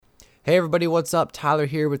Hey everybody, what's up? Tyler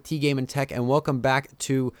here with T Game and Tech, and welcome back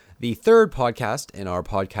to the third podcast in our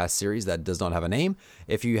podcast series that does not have a name.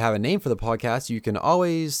 If you have a name for the podcast, you can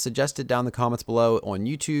always suggest it down in the comments below on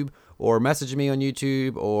YouTube, or message me on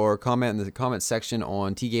YouTube, or comment in the comment section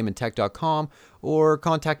on tgameandtech.com, or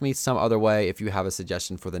contact me some other way if you have a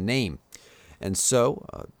suggestion for the name. And so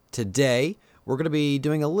today we're going to be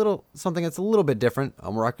doing something that's a little bit different.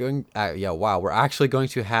 We're actually going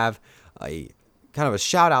to have a kind of a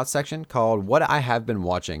shout out section called What I Have Been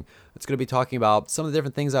Watching. It's going to be talking about some of the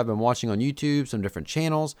different things I've been watching on YouTube, some different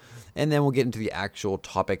channels, and then we'll get into the actual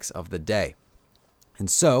topics of the day. And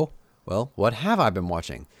so, what have I been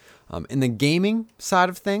watching? In the gaming side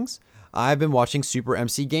of things, I've been watching Super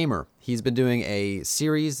MC Gamer. He's been doing a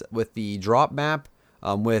series with the drop map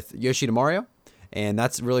with Yoshida Mario, and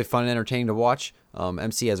that's really fun and entertaining to watch.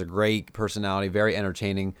 MC has a great personality, very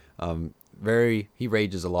entertaining. He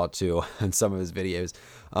rages a lot too in some of his videos.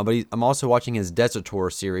 I'm also watching his Desert Tour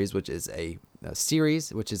series, which is a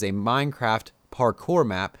Minecraft parkour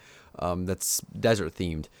map that's desert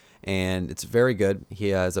themed, and it's very good. He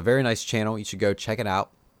has a very nice channel. You should go check it out.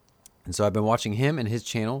 And so I've been watching him and his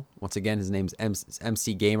channel. Once again, his name's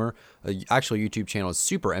MC Gamer. Actual YouTube channel is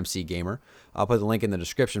Super MC Gamer. I'll put the link in the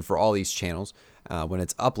description for all these channels when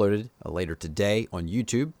it's uploaded later today on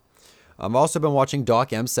YouTube. I've also been watching Doc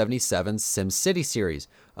M77's SimCity series.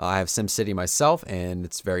 I have SimCity myself, and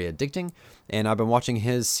it's very addicting. And I've been watching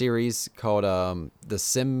his series called The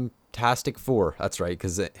Simtastic 4. That's right,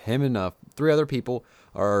 because him and 3 other people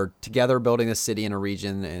are together building a city in a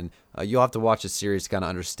region, and you'll have to watch the series to kind of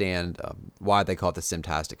understand why they call it the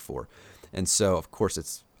Simtastic 4. And so, of course,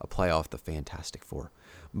 it's a play off the Fantastic Four.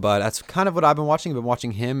 But that's kind of what I've been watching. I've been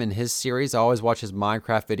watching him and his series. I always watch his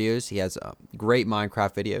Minecraft videos. He has great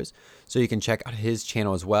Minecraft videos, so you can check out his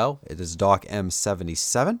channel as well. It is Doc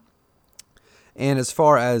M77. And as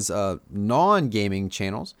far as non-gaming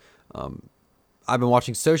channels, I've been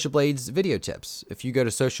watching Social Blade's video tips. If you go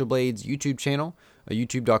to Social Blade's YouTube channel,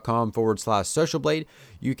 youtube.com/socialblade,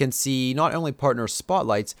 you can see not only partner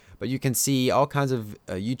spotlights, but you can see all kinds of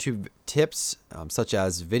YouTube tips, such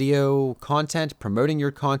as video content, promoting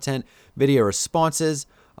your content, video responses,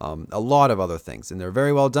 a lot of other things. And they're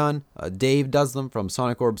very well done. Dave does them from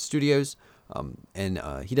Sonic Orb Studios, and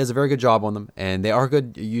he does a very good job on them. And they are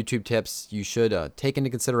good YouTube tips. You should take into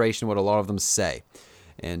consideration what a lot of them say.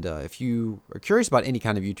 And if you are curious about any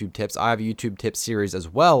kind of YouTube tips, I have a YouTube tip series as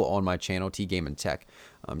well on my channel, T Game and Tech.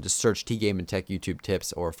 Just search T Game and Tech YouTube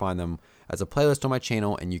tips, or find them as a playlist on my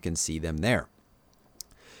channel, and you can see them there.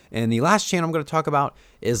 And the last channel I'm going to talk about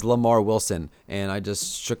is Lamar Wilson, and I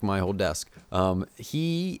just shook my whole desk.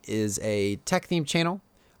 He is a tech-themed channel.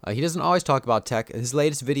 He doesn't always talk about tech. His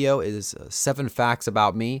latest video is 7 Facts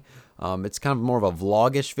About Me. It's kind of more of a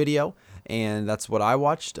vlog-ish video, and that's what I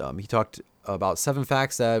watched. He talked about 7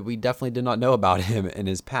 facts that we definitely did not know about him in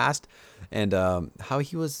his past, and how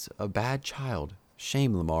he was a bad child.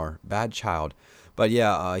 Shame, Lamar, bad child. But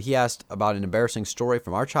yeah, he asked about an embarrassing story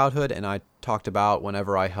from our childhood, and I talked about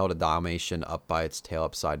whenever I held a Dalmatian up by its tail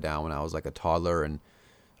upside down when I was like a toddler, and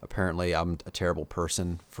apparently I'm a terrible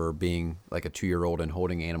person for being like a 2-year-old and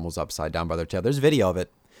holding animals upside down by their tail. There's a video of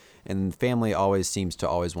it, and family always seems to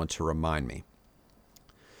want to remind me.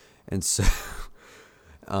 And so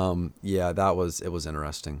it was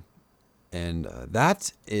interesting. And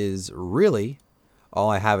that is really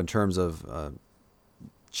all I have in terms of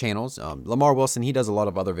channels. Lamar Wilson, he does a lot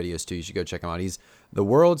of other videos too. You should go check him out. He's the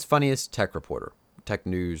world's funniest tech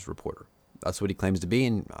news reporter. That's what he claims to be,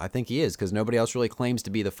 and I think he is, because nobody else really claims to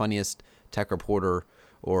be the funniest tech reporter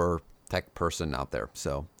or tech person out there.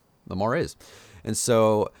 So Lamar is. And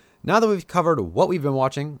so now that we've covered what we've been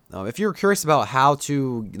watching, if you're curious about how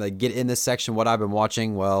to get in this section, what I've been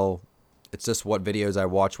watching, well, it's just what videos I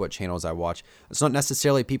watch, what channels I watch. It's not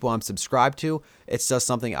necessarily people I'm subscribed to. It's just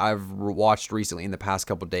something I've watched recently in the past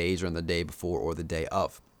couple days, or in the day before, or the day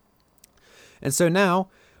of. And so now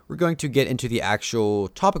we're going to get into the actual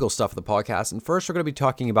topical stuff of the podcast. And first, we're going to be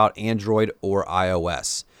talking about Android or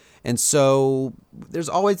iOS. And so there's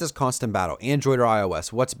always this constant battle, Android or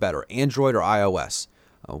iOS. What's better, Android or iOS?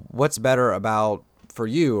 What's better for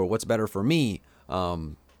you, or what's better for me?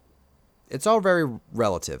 It's all very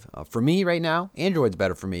relative. For me right now, Android's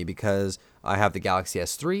better for me because I have the Galaxy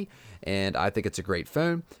S3, and I think it's a great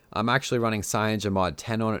phone. I'm actually running CyanogenMod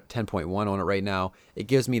 10 on it, 10.1 on it right now. It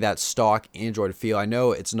gives me that stock Android feel. I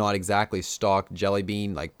know it's not exactly stock Jelly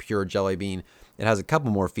Bean, like pure Jelly Bean. It has a couple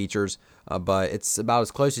more features, but it's about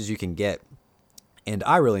as close as you can get, and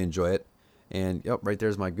I really enjoy it. And right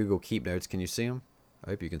there's my Google Keep Notes. Can you see them?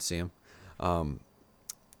 I hope you can see them.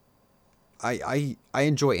 I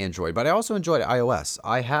enjoy Android, but I also enjoy iOS.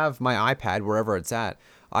 I have my iPad wherever it's at.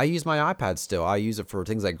 I use my iPad still. I use it for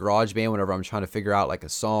things like GarageBand whenever I'm trying to figure out like a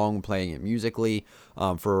song, playing it musically,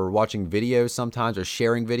 for watching videos sometimes or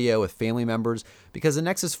sharing video with family members, because the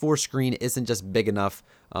Nexus 4 screen isn't just big enough.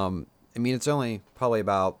 I mean, it's only probably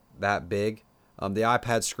about that big. The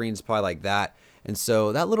iPad screen is probably like that. And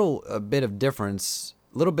so that little bit of difference,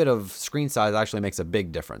 little bit of screen size actually makes a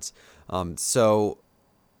big difference. So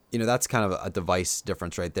that's kind of a device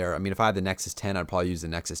difference right there. I mean, if I had the Nexus 10, I'd probably use the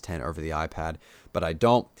Nexus 10 over the iPad, but I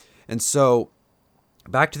don't. And so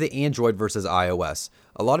back to the Android versus iOS.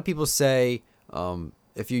 A lot of people say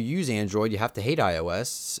if you use Android, you have to hate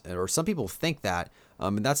iOS, or some people think that,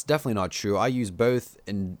 and that's definitely not true. I use both,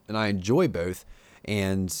 and I enjoy both,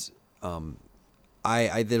 and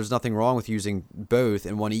I there's nothing wrong with using both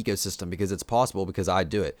in one ecosystem, because it's possible, because I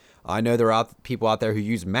do it. I know there are people out there who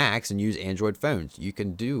use Macs and use Android phones. You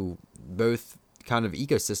can do both kind of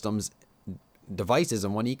ecosystems, devices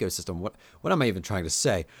in one ecosystem. What am I even trying to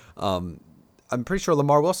say? I'm pretty sure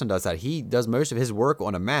Lamar Wilson does that. He does most of his work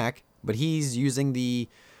on a Mac, but he's using the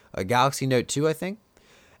Galaxy Note 2, I think.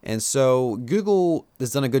 And so Google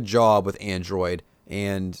has done a good job with Android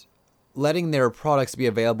and letting their products be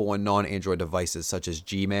available on non-Android devices such as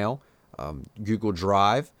Gmail, Google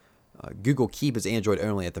Drive. Google Keep is Android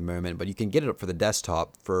only at the moment, but you can get it for the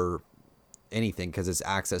desktop for anything because it's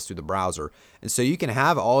access through the browser. And so you can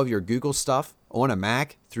have all of your Google stuff on a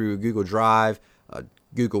Mac through Google Drive,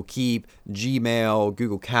 Google Keep, Gmail,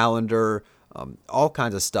 Google Calendar, all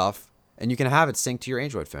kinds of stuff, and you can have it synced to your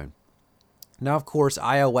Android phone. Now, of course,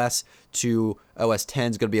 iOS to OS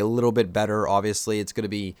 10 is going to be a little bit better. Obviously, it's going to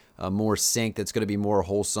be more synced. It's going to be more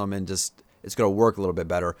wholesome, and just it's going to work a little bit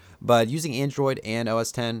better. But using Android and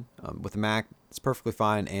OS 10 with a Mac, it's perfectly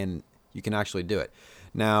fine, and you can actually do it.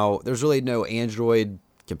 Now, there's really no Android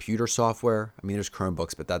computer software. I mean, there's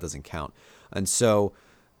Chromebooks, but that doesn't count. And so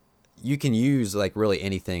you can use like really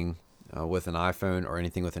anything with an iPhone or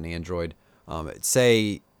anything with an Android.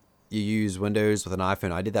 Say you use Windows with an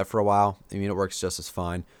iPhone. I did that for a while. I mean, it works just as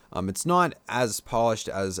fine. It's not as polished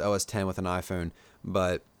as OS 10 with an iPhone,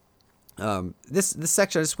 but this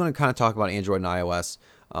section, I just want to kind of talk about Android and iOS.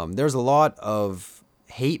 There's a lot of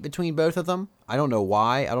hate between both of them. I don't know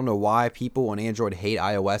why. I don't know why people on Android hate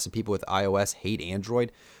iOS and people with iOS hate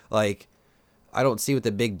Android. Like, I don't see what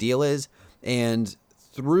the big deal is. And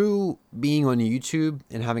through being on YouTube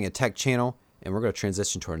and having a tech channel, and we're going to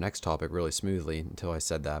transition to our next topic really smoothly until I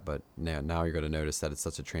said that, but now you're going to notice that it's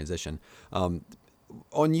such a transition. On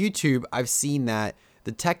YouTube, I've seen that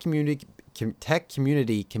the tech community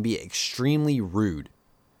can be extremely rude,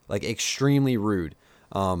 like extremely rude.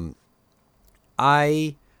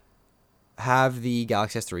 I have the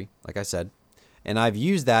Galaxy S3, like I said, and I've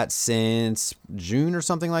used that since June or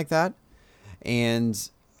something like that. And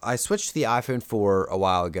I switched to the iPhone 4 a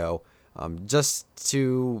while ago, just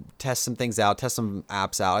to test some things out, test some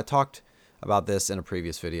apps out. I talked about this in a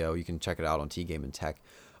previous video. You can check it out on T-Game and Tech.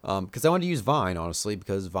 Because I wanted to use Vine, honestly,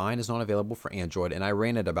 because Vine is not available for Android, and I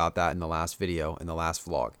ranted about that in the last video, in the last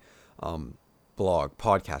vlog,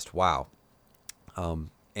 podcast, wow.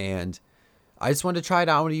 And I just wanted to try it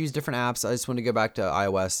out. I want to use different apps. I just want to go back to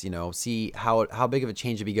iOS, see how big of a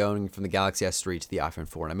change it'd be going from the Galaxy S3 to the iPhone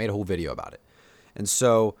 4, and I made a whole video about it. And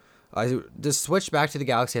so I just switched back to the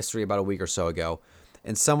Galaxy S3 about a week or so ago,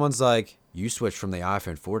 and someone's like, "You switched from the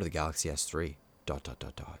iPhone 4 to the Galaxy S3, ...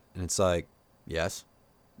 And it's like, yes.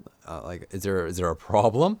 Like, is there a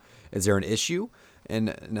problem? Is there an issue?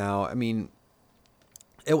 And now, I mean,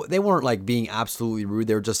 they weren't like being absolutely rude.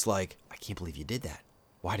 They were just like, I can't believe you did that.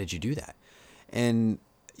 Why did you do that? And,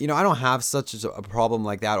 I don't have such a problem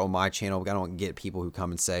like that on my channel. I don't get people who come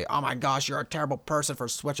and say, oh my gosh, you're a terrible person for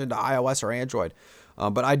switching to iOS or Android.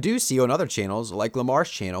 But I do see on other channels, like Lamar's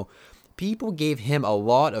channel, people gave him a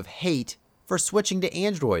lot of hate for switching to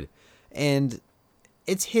Android. And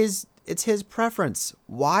it's his preference.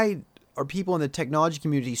 Why are people in the technology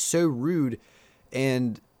community so rude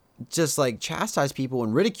and just like chastise people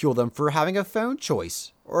and ridicule them for having a phone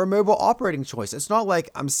choice or a mobile operating choice? It's not like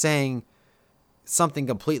I'm saying something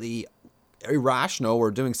completely irrational or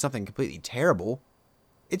doing something completely terrible.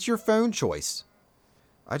 It's your phone choice.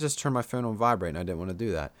 I just turned my phone on vibrate and I didn't want to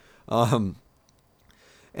do that.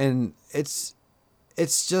 And it's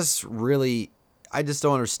just really, I just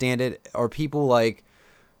don't understand it. Are people like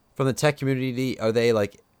from the tech community, are they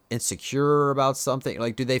like insecure about something?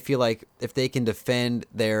 Like, do they feel like if they can defend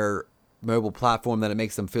their mobile platform that it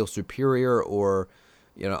makes them feel superior? Or,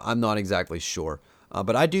 I'm not exactly sure.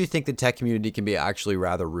 But I do think the tech community can be actually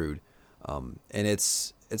rather rude. And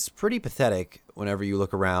it's pretty pathetic whenever you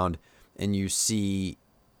look around and you see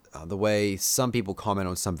the way some people comment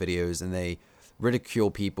on some videos and they ridicule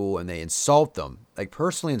people and they insult them, like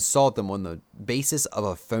personally insult them on the basis of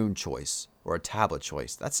a phone choice or a tablet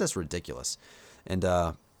choice. That's just ridiculous. And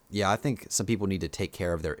yeah, I think some people need to take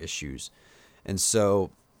care of their issues. And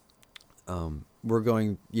so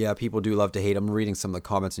people do love to hate. I'm reading some of the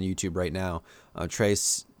comments on YouTube right now.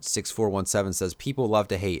 Trace6417 says, people love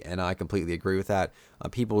to hate, and I completely agree with that.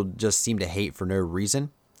 People just seem to hate for no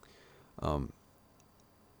reason.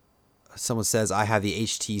 Someone says, I have the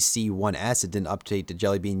HTC One S. It didn't update to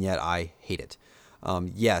Jelly Bean yet. I hate it.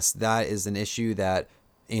 Yes, that is an issue that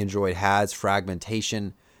Android has,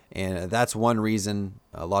 fragmentation. And that's one reason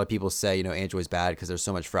a lot of people say, Android's bad because there's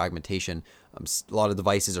so much fragmentation. A lot of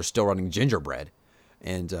devices are still running Gingerbread.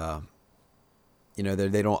 And,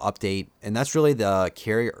 they don't update. And that's really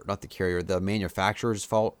the manufacturer's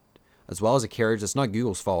fault as well as the carriers. It's not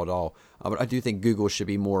Google's fault at all. But I do think Google should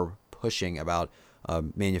be more pushing about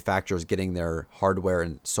manufacturers getting their hardware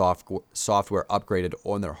and software upgraded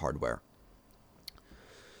on their hardware.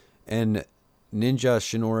 And Ninja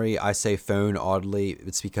Shinori, I say phone oddly.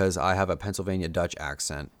 It's because I have a Pennsylvania Dutch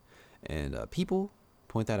accent. And people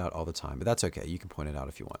point that out all the time. But that's okay. You can point it out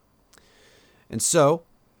if you want. And so,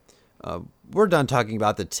 we're done talking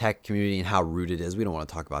about the tech community and how rude it is. We don't want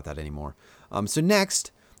to talk about that anymore. So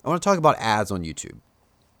next, I want to talk about ads on YouTube.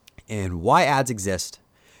 And why ads exist.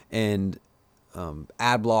 And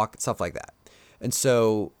ad block, stuff like that. And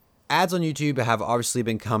so, ads on YouTube have obviously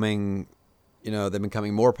been coming... they've been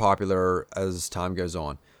becoming more popular as time goes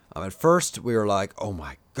on. At first, we were like, oh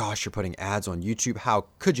my gosh, you're putting ads on YouTube. How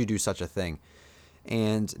could you do such a thing?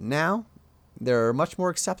 And now they're much more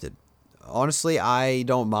accepted. Honestly, I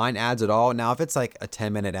don't mind ads at all. Now, if it's like a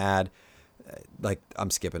 10-minute ad,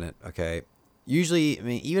 I'm skipping it, okay? Usually,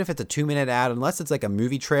 even if it's a 2-minute ad, unless it's like a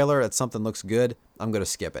movie trailer that something looks good, I'm going to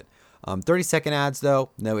skip it. 30-second ads,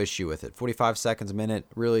 though, no issue with it. 45 seconds a minute,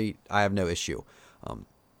 really, I have no issue.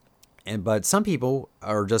 But some people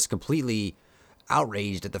are just completely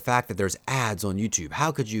outraged at the fact that there's ads on YouTube.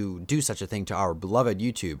 How could you do such a thing to our beloved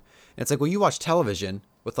YouTube? And it's like, well, you watch television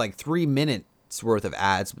with like 3 minutes worth of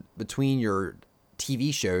ads between your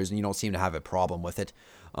TV shows, and you don't seem to have a problem with it.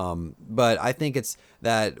 But I think it's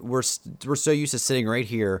that we're so used to sitting right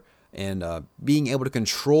here and being able to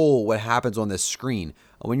control what happens on this screen.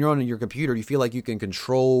 When you're on your computer, you feel like you can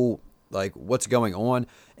control like what's going on,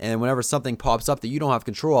 and whenever something pops up that you don't have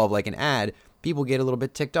control of, like an ad, people get a little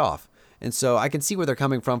bit ticked off. And so I can see where they're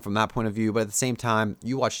coming from that point of view, but at the same time,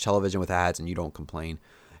 you watch television with ads and you don't complain.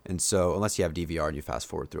 And so, unless you have DVR and you fast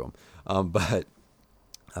forward through them. But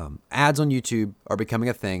ads on YouTube are becoming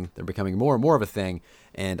a thing. They're becoming more and more of a thing,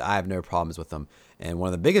 and I have no problems with them. And one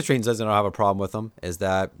of the biggest reasons I don't have a problem with them is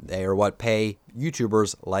that they are what pay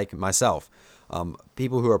YouTubers like myself.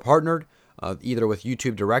 People who are partnered, either with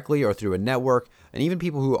YouTube directly or through a network, and even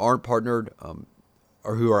people who aren't partnered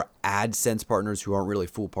or who are AdSense partners who aren't really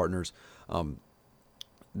full partners,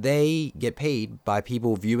 they get paid by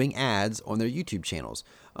people viewing ads on their YouTube channels.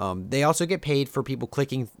 They also get paid for people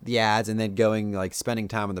clicking the ads and then spending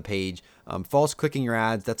time on the page. False clicking your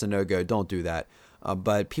ads, that's a no-go. Don't do that.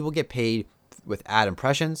 But people get paid with ad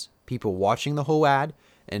impressions, people watching the whole ad,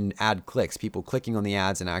 and ad clicks, people clicking on the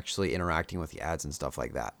ads and actually interacting with the ads and stuff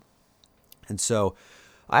like that. And so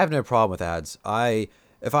I have no problem with ads.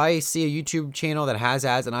 If I see a YouTube channel that has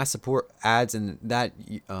ads and I support ads, and that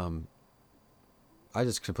I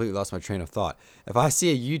just completely lost my train of thought. If I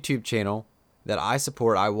see a YouTube channel that I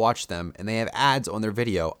support, I watch them, and they have ads on their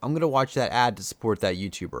video, I'm going to watch that ad to support that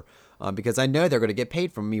YouTuber because I know they're going to get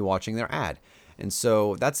paid from me watching their ad. And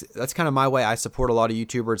so that's kind of my way. I support a lot of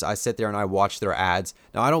YouTubers. I sit there and I watch their ads.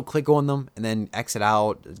 Now, I don't click on them and then exit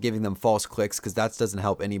out, giving them false clicks, because that doesn't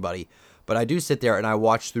help anybody. But I do sit there and I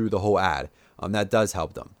watch through the whole ad. That does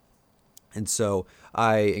help them. And so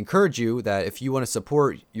I encourage you that if you want to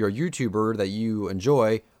support your YouTuber that you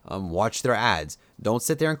enjoy, watch their ads. Don't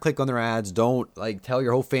sit there and click on their ads. Don't tell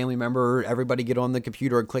your whole family member, everybody get on the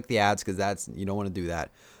computer and click the ads, because you don't want to do that.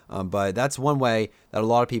 But that's one way that a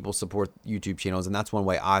lot of people support YouTube channels, and that's one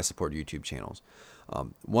way I support YouTube channels.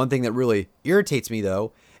 One thing that really irritates me,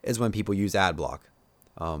 though, is when people use ad block.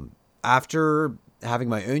 After having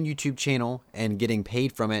my own YouTube channel and getting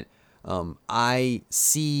paid from it, I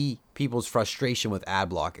see people's frustration with ad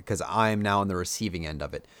block because I am now on the receiving end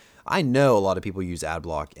of it. I know a lot of people use ad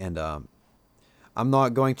block, and I'm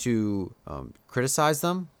not going to criticize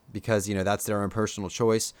them because that's their own personal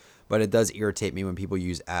choice. But it does irritate me when people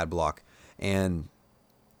use ad block, and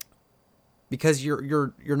because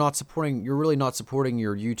you're really not supporting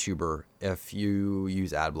your YouTuber if you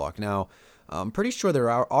use ad block. Now, I'm pretty sure there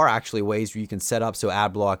are actually ways where you can set up so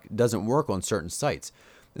ad block doesn't work on certain sites.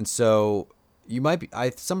 And so you might be,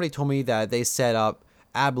 somebody told me that they set up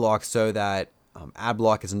ad block so that ad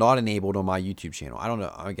block is not enabled on my YouTube channel. I don't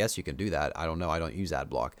know. I guess you can do that. I don't know. I don't use ad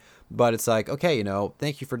block, but it's like, okay,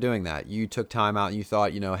 thank you for doing that. You took time out and you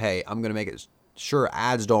thought, hey, I'm going to make it sure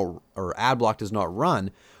ads don't, or ad block does not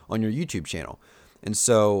run on your YouTube channel. And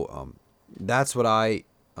so that's what I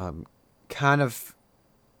kind of,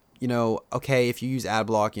 okay, if you use ad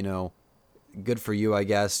block, good for you, I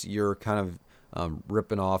guess. You're kind of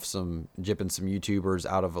ripping off jipping some YouTubers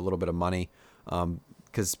out of a little bit of money.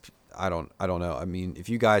 Because I don't know. I mean, if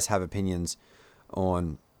you guys have opinions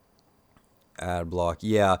on ad block,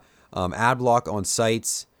 ad block on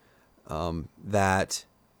sites that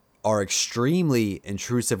are extremely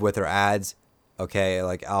intrusive with their ads, okay,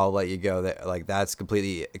 like I'll let you go. Like that's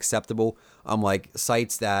completely acceptable. Like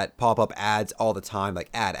sites that pop up ads all the time, like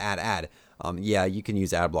ad. You can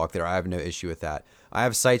use ad block there. I have no issue with that. I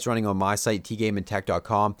have sites running on my site,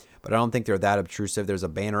 tgameandtech.com, but I don't think they're that obtrusive. There's a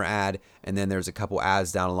banner ad, and then there's a couple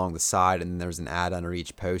ads down along the side, and then there's an ad under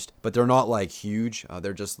each post. But they're not like huge.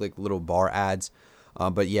 They're just like little bar ads.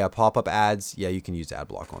 But yeah, pop-up ads, you can use ad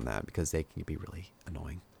block on that because they can be really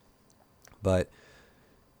annoying. But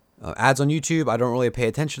ads on YouTube, I don't really pay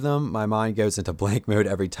attention to them. My mind goes into blank mode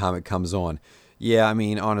every time it comes on. Yeah, I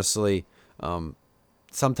mean, honestly,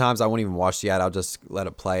 sometimes I won't even watch the ad. I'll just let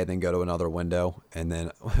it play and then go to another window. And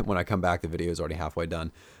then when I come back, the video is already halfway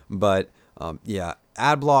done. But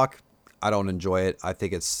ad block, I don't enjoy it. I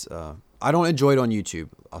think I don't enjoy it on YouTube.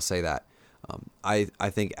 I'll say that. I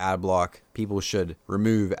think ad block, people should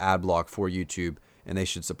remove ad block for YouTube, and they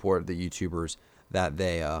should support the YouTubers that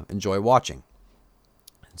they enjoy watching.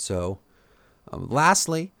 And so,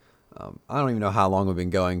 lastly, I don't even know how long we've been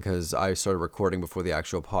going because I started recording before the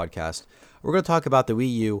actual podcast. We're going to talk about the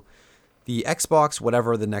Wii U, the Xbox,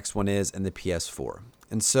 whatever the next one is, and the PS4.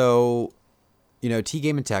 And so, T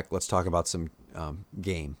Game and Tech, let's talk about some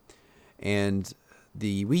game. And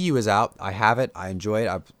the Wii U is out. I have it. I enjoy it.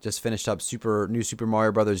 I've just finished up New Super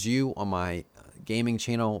Mario Bros. U on my gaming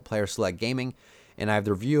channel, Player Select Gaming, and I have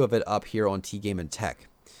the review of it up here on T Game and Tech.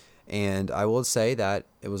 And I will say that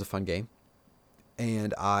it was a fun game,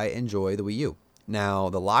 and I enjoy the Wii U. Now,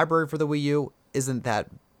 the library for the Wii U isn't that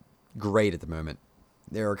great at the moment.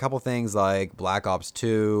 There are a couple things like Black Ops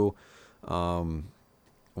 2.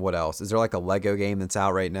 What else? Is there like a Lego game that's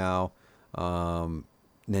out right now?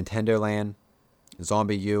 Nintendo Land,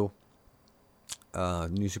 Zombie U,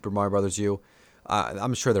 New Super Mario Bros. U.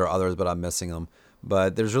 I'm sure there are others, but I'm missing them.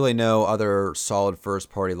 But there's really no other solid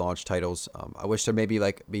first-party launch titles. I wish there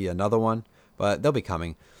be another one, but they'll be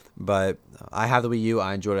coming. But I have the Wii U.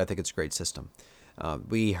 I enjoyed it. I think it's a great system.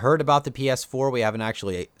 We heard about the PS4. We haven't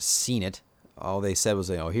actually seen it. All they said was,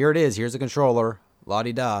 here it is. Here's the controller.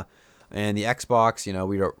 La-di-da. And the Xbox,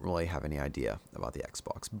 we don't really have any idea about the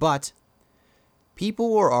Xbox. But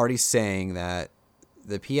people were already saying that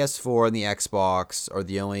the PS4 and the Xbox are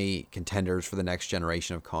the only contenders for the next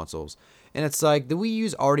generation of consoles. And it's like, the Wii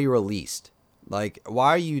U's already released. Like, why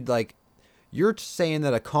are you, you're saying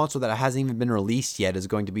that a console that hasn't even been released yet is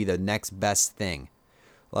going to be the next best thing.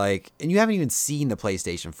 And you haven't even seen the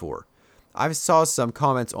PlayStation 4. I saw some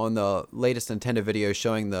comments on the latest Nintendo video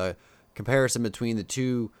showing the comparison between the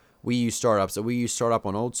two Wii U startups, a Wii U startup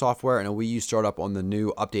on old software and a Wii U startup on the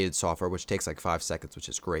new updated software, which takes 5 seconds, which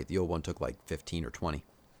is great. The old one took 15 or 20.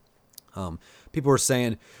 People were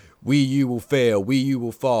saying, Wii U will fail, Wii U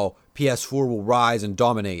will fall, PS4 will rise and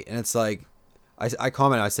dominate. And it's like, I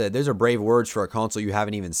commented, I said, those are brave words for a console you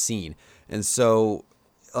haven't even seen. And so,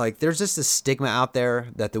 there's just a stigma out there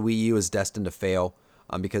that the Wii U is destined to fail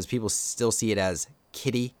because people still see it as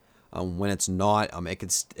kiddie when it's not.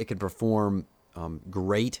 It can perform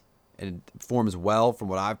great, and it performs well from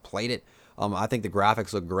what I've played it. I think the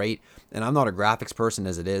graphics look great, and I'm not a graphics person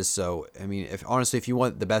as it is. So, I mean, if you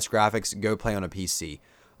want the best graphics, go play on a PC.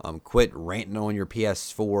 Quit ranting on your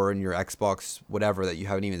PS4 and your Xbox, whatever, that you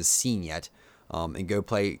haven't even seen yet, and go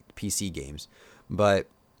play PC games. But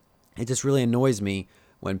it just really annoys me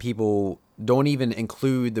when people don't even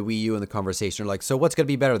include the Wii U in the conversation. They're like, so what's going to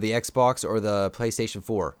be better, the Xbox or the PlayStation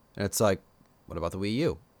 4? And it's like, what about the Wii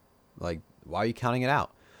U? Why are you counting it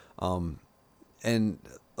out? I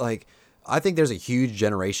think there's a huge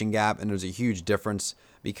generation gap, and there's a huge difference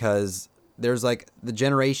because there's the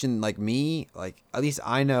generation me, at least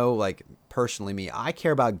I know, personally me, I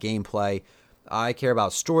care about gameplay. I care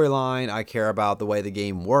about storyline. I care about the way the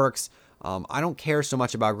game works. I don't care so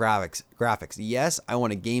much about graphics. Yes, I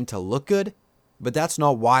want a game to look good, but that's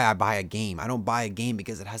not why I buy a game. I don't buy a game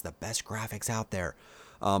because it has the best graphics out there.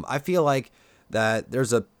 I feel like that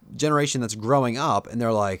there's a generation that's growing up, and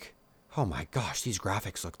they're like, oh my gosh, these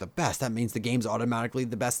graphics look the best. That means the game's automatically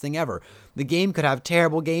the best thing ever. The game could have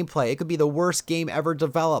terrible gameplay. It could be the worst game ever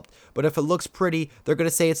developed. But if it looks pretty, they're going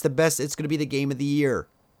to say it's the best. It's going to be the game of the year.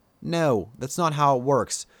 No, that's not how it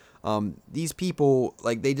works. These people,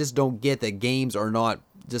 like, they just don't get that games are not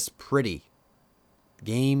just pretty.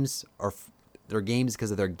 Games are, they're games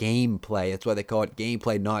because of their gameplay. That's why they call it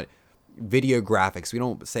gameplay, not video graphics. We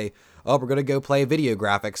don't say, oh, we're going to go play video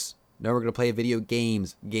graphics. No, we're going to play video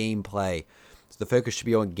games, gameplay. So the focus should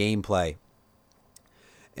be on gameplay.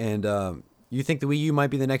 And you think the Wii U might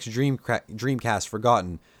be the next Dreamcast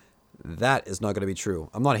forgotten. That is not going to be true.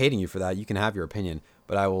 I'm not hating you for that. You can have your opinion.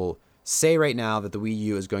 But I will say right now that the Wii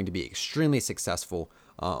U is going to be extremely successful.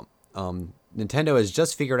 Nintendo has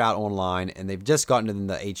just figured out online, and they've just gotten in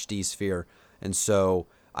the HD sphere. And so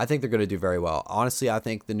I think they're going to do very well. Honestly, I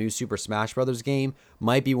think the new Super Smash Bros. Game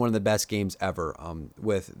might be one of the best games ever.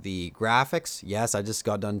 With the graphics, yes, I just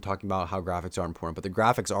got done talking about how graphics are important, but the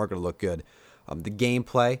graphics are going to look good. The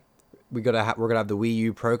gameplay, we're gonna have the Wii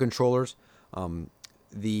U Pro controllers.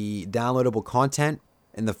 The downloadable content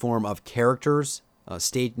in the form of characters.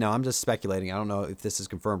 Now, I'm just speculating. I don't know if this is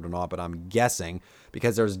confirmed or not, but I'm guessing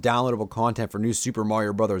because there's downloadable content for new Super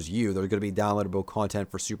Mario Bros. U. There's going to be downloadable content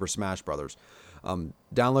for Super Smash Bros.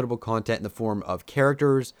 Downloadable content in the form of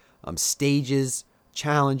characters, stages,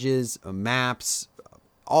 challenges, maps,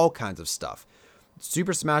 all kinds of stuff.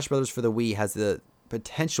 Super Smash Bros. For the Wii has the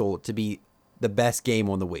potential to be the best game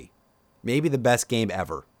on the Wii. Maybe the best game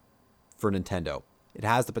ever for Nintendo. It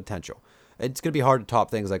has the potential. It's going to be hard to top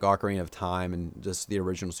things like Ocarina of Time and just the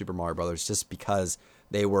original Super Mario Brothers, just because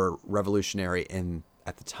they were revolutionary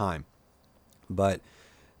at the time. But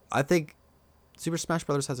I think Super Smash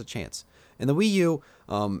Bros. Has a chance. And the Wii U,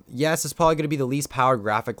 yes, it's probably going to be the least powered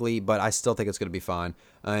graphically, but I still think it's going to be fine.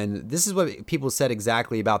 And this is what people said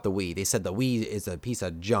exactly about the Wii. They said the Wii is a piece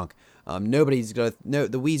of junk. The Wii's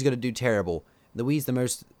going to do terrible. The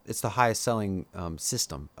Wii's it's the highest selling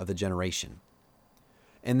system of the generation.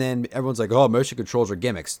 And then everyone's like, oh, motion controls are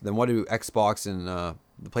gimmicks. Then what do Xbox and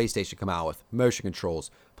the PlayStation come out with? Motion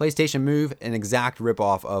controls. PlayStation Move, an exact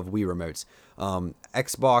ripoff of Wii remotes.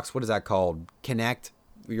 Xbox, what is that called? Kinect.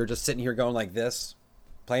 You're just sitting here going like this,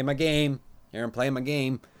 playing my game. Here I'm playing my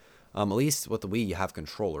game. At least with the Wii, you have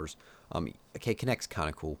controllers. Okay, Kinect's kind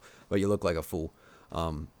of cool, but you look like a fool.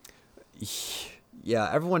 Yeah,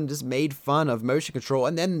 everyone just made fun of motion control,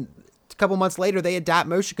 and then a couple months later, they adapt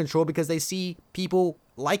motion control because they see people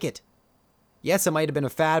like it. Yes, it might have been a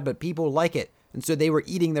fad, but people like it. And so they were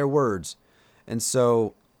eating their words. And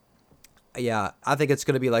so, yeah, I think it's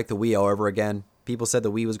going to be like the Wii all over again. People said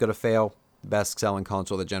the Wii was going to fail. Best selling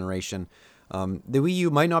console of the generation. The Wii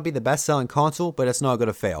U might not be the best selling console, but it's not going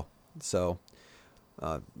to fail. So,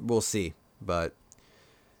 we'll see. But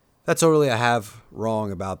that's all really I have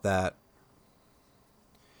wrong about that.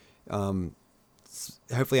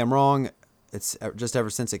 Hopefully I'm wrong. It's just ever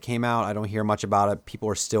since it came out, I don't hear much about it. People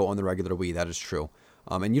are still on the regular Wii. That is true.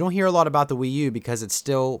 And you don't hear a lot about the Wii U because it's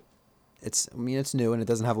new and it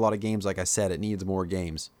doesn't have a lot of games. Like I said, it needs more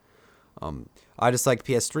games. I just like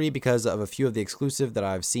PS3 because of a few of the exclusive that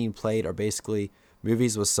I've seen played are basically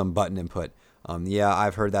movies with some button input. Yeah,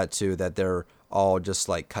 I've heard that too, that they're all just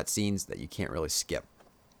like cutscenes that you can't really skip.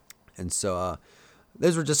 And so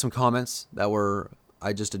those were just some comments that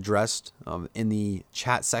I just addressed in the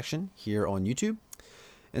chat section here on YouTube.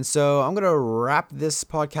 And so I'm going to wrap this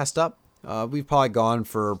podcast up. We've probably gone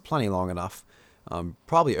for plenty long enough,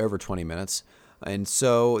 probably over 20 minutes. And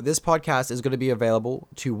so this podcast is going to be available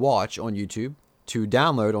to watch on YouTube, to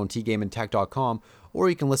download on tgameandtech.com, or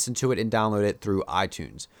you can listen to it and download it through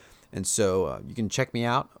iTunes. And so you can check me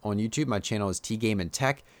out on YouTube. My channel is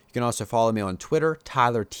tgameandtech. You can also follow me on Twitter,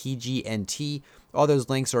 TylerTGNT. All those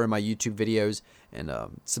links are in my YouTube videos. And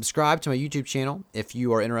subscribe to my YouTube channel if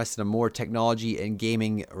you are interested in more technology and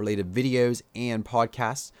gaming related videos and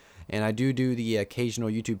podcasts. And I do the occasional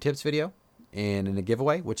YouTube tips video and in a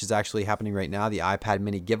giveaway, which is actually happening right now, the iPad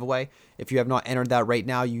mini giveaway. If you have not entered that right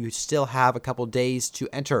now, you still have a couple days to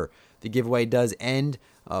enter. The giveaway does end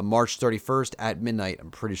March 31st at midnight.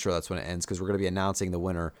 I'm pretty sure that's when it ends because we're going to be announcing the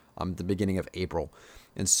winner at the beginning of April.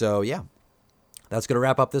 And so, yeah, that's going to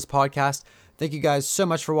wrap up this podcast. Thank you guys so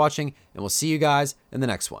much for watching, and we'll see you guys in the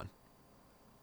next one.